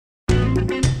Hi,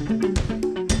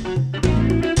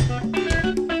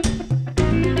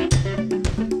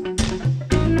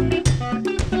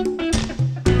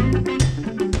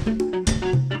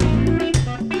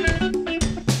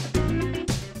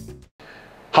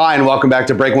 and welcome back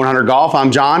to Break 100 Golf. I'm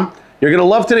John. You're gonna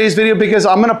love today's video because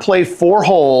I'm gonna play 4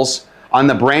 holes on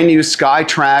the brand new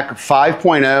Skytrak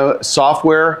 5.0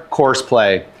 software course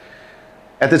play.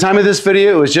 At the time of this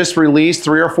video, it was just released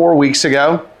 3 or 4 weeks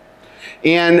ago,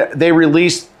 and they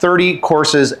released 30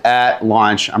 courses at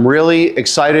launch. I'm really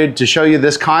excited to show you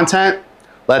this content.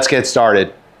 Let's get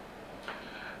started.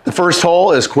 The first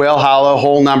hole is Quail Hollow,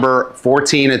 hole number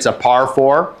 14. It's a par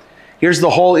 4. Here's the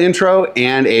hole intro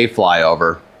and a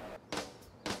flyover.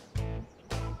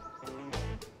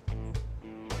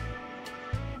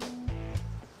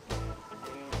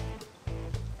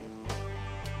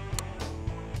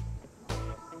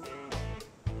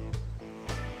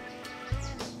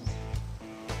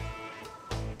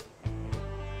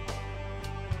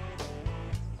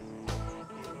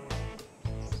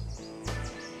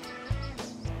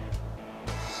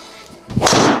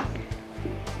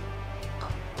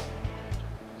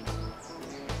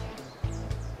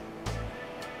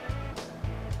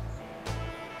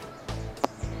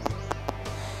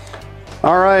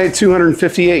 All right,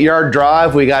 258-yard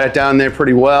drive. We got it down there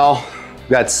pretty well. We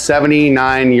got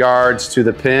 79 yards to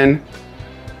the pin.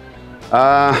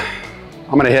 I'm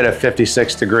gonna hit a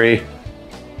 56 degree.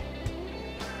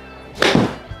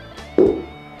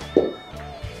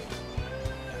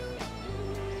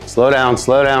 Slow down,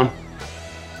 slow down.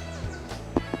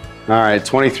 All right,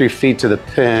 23 feet to the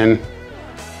pin.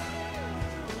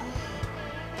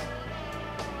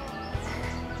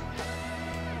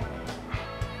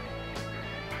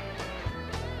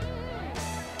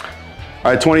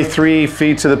 All right, 23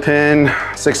 feet to the pin,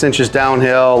 6 inches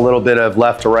downhill, a little bit of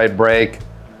left to right break.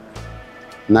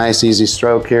 Nice easy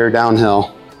stroke here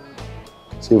downhill.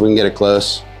 See if we can get it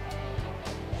close.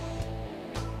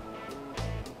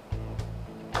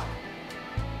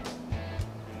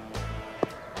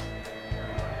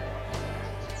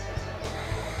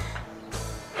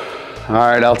 All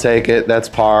right, I'll take it, that's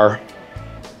par.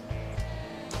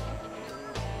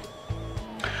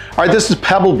 All right, this is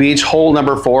Pebble Beach, hole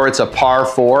number 4. It's a par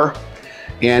 4.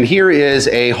 And here is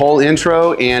a hole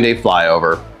intro and a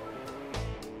flyover.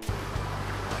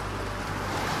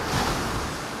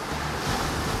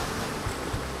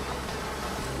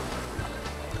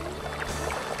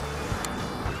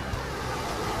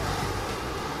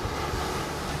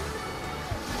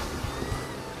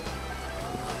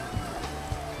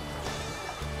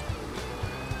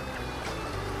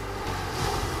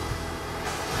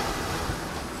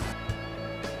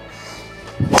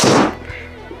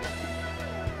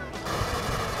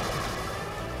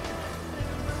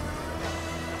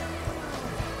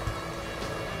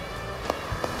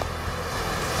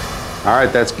 All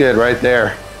right, that's good right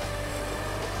there.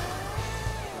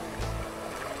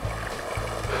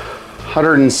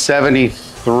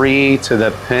 173 to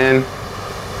the pin.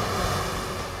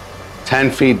 10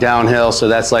 feet downhill, so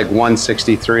that's like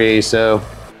 163. So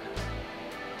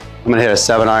I'm gonna hit a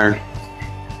 7-iron.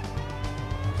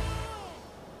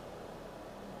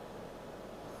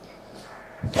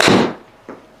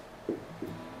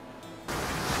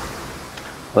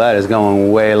 Well, that is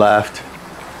going way left.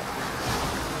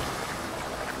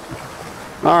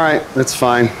 All right, that's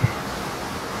fine.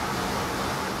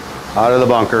 Out of the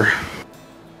bunker.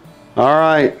 All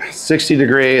right, 60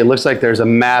 degree. It looks like there's a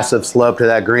massive slope to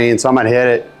that green, so I'm gonna hit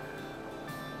it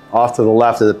off to the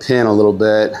left of the pin a little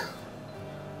bit.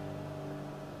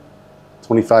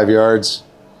 25 yards.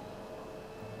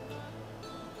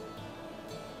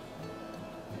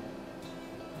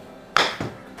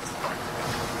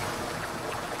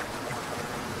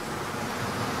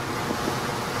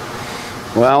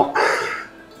 Well,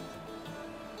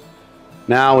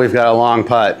 now we've got a long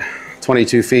putt,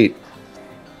 22 feet.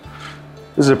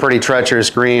 This is a pretty treacherous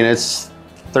green. It's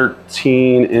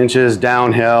 13 inches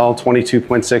downhill,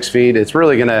 22.6 feet. It's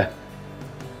really gonna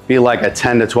be like a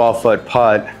 10 to 12 foot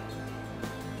putt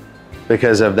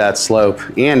because of that slope.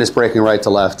 And it's breaking right to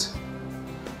left.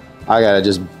 I gotta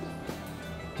just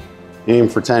aim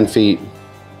for 10 feet.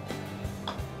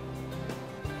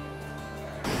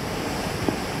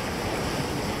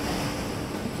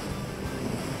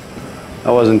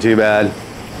 That wasn't too bad.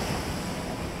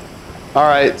 All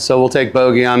right, so we'll take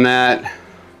bogey on that.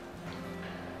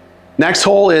 Next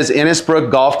hole is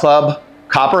Innisbrook Golf Club,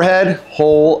 Copperhead,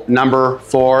 hole number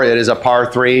 4. It is a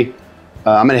par 3.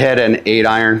 I'm gonna hit an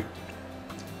 8-iron.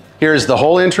 Here's the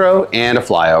hole intro and a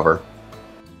flyover.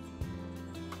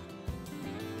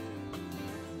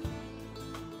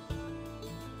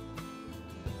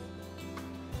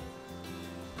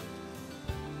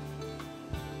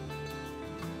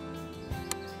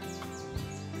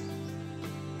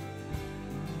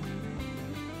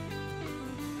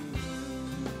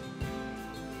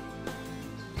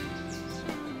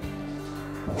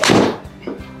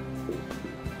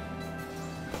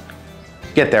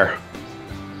 Get there.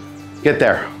 Get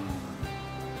there.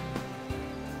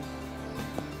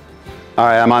 All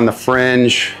right, I'm on the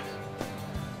fringe.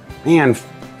 Man,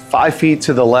 5 feet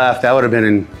to the left, that would have been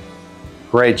in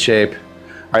great shape.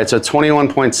 All right, so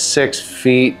 21.6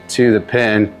 feet to the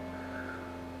pin.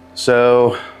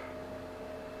 So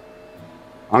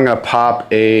I'm gonna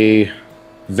pop a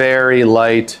very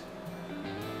light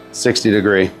 60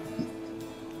 degree.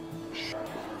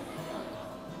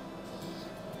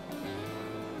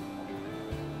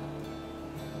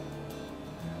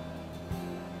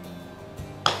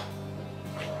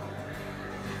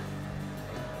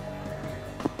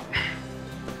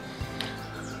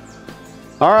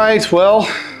 All right, well,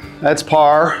 that's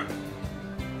par.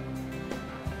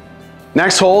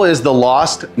 Next hole is the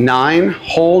lost 9,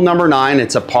 hole number 9.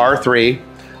 It's a par 3.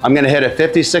 I'm gonna hit a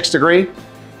 56 degree.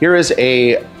 Here is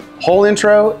a hole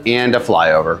intro and a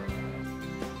flyover.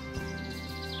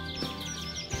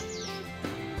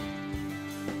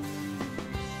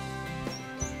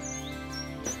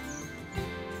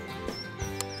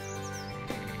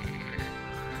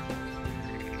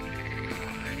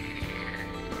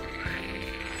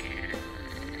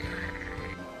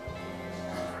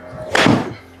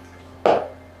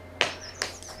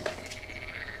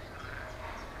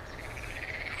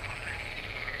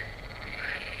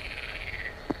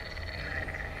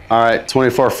 All right,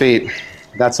 24 feet.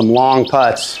 Got some long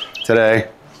putts today.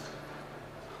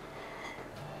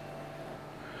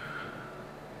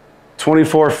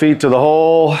 24 feet to the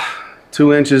hole,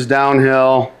 2 inches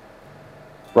downhill,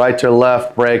 right to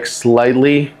left, break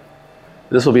slightly.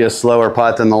 This will be a slower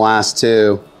putt than the last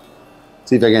 2.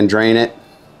 See if I can drain it.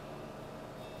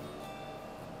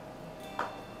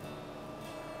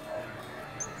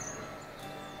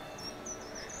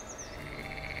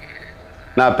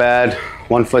 Not bad.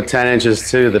 1 foot 10 inches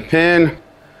to the pin. All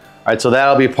right, so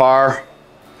that'll be par.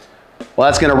 Well,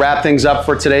 that's gonna wrap things up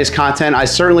for today's content. I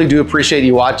certainly do appreciate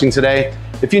you watching today.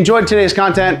 If you enjoyed today's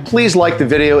content, please like the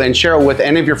video and share it with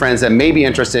any of your friends that may be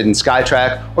interested in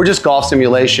Skytrak or just golf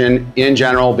simulation in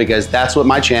general, because that's what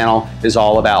my channel is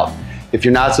all about. If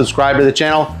you're not subscribed to the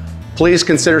channel, please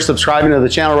consider subscribing to the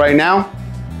channel right now.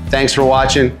 Thanks for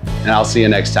watching, and I'll see you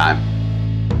next time.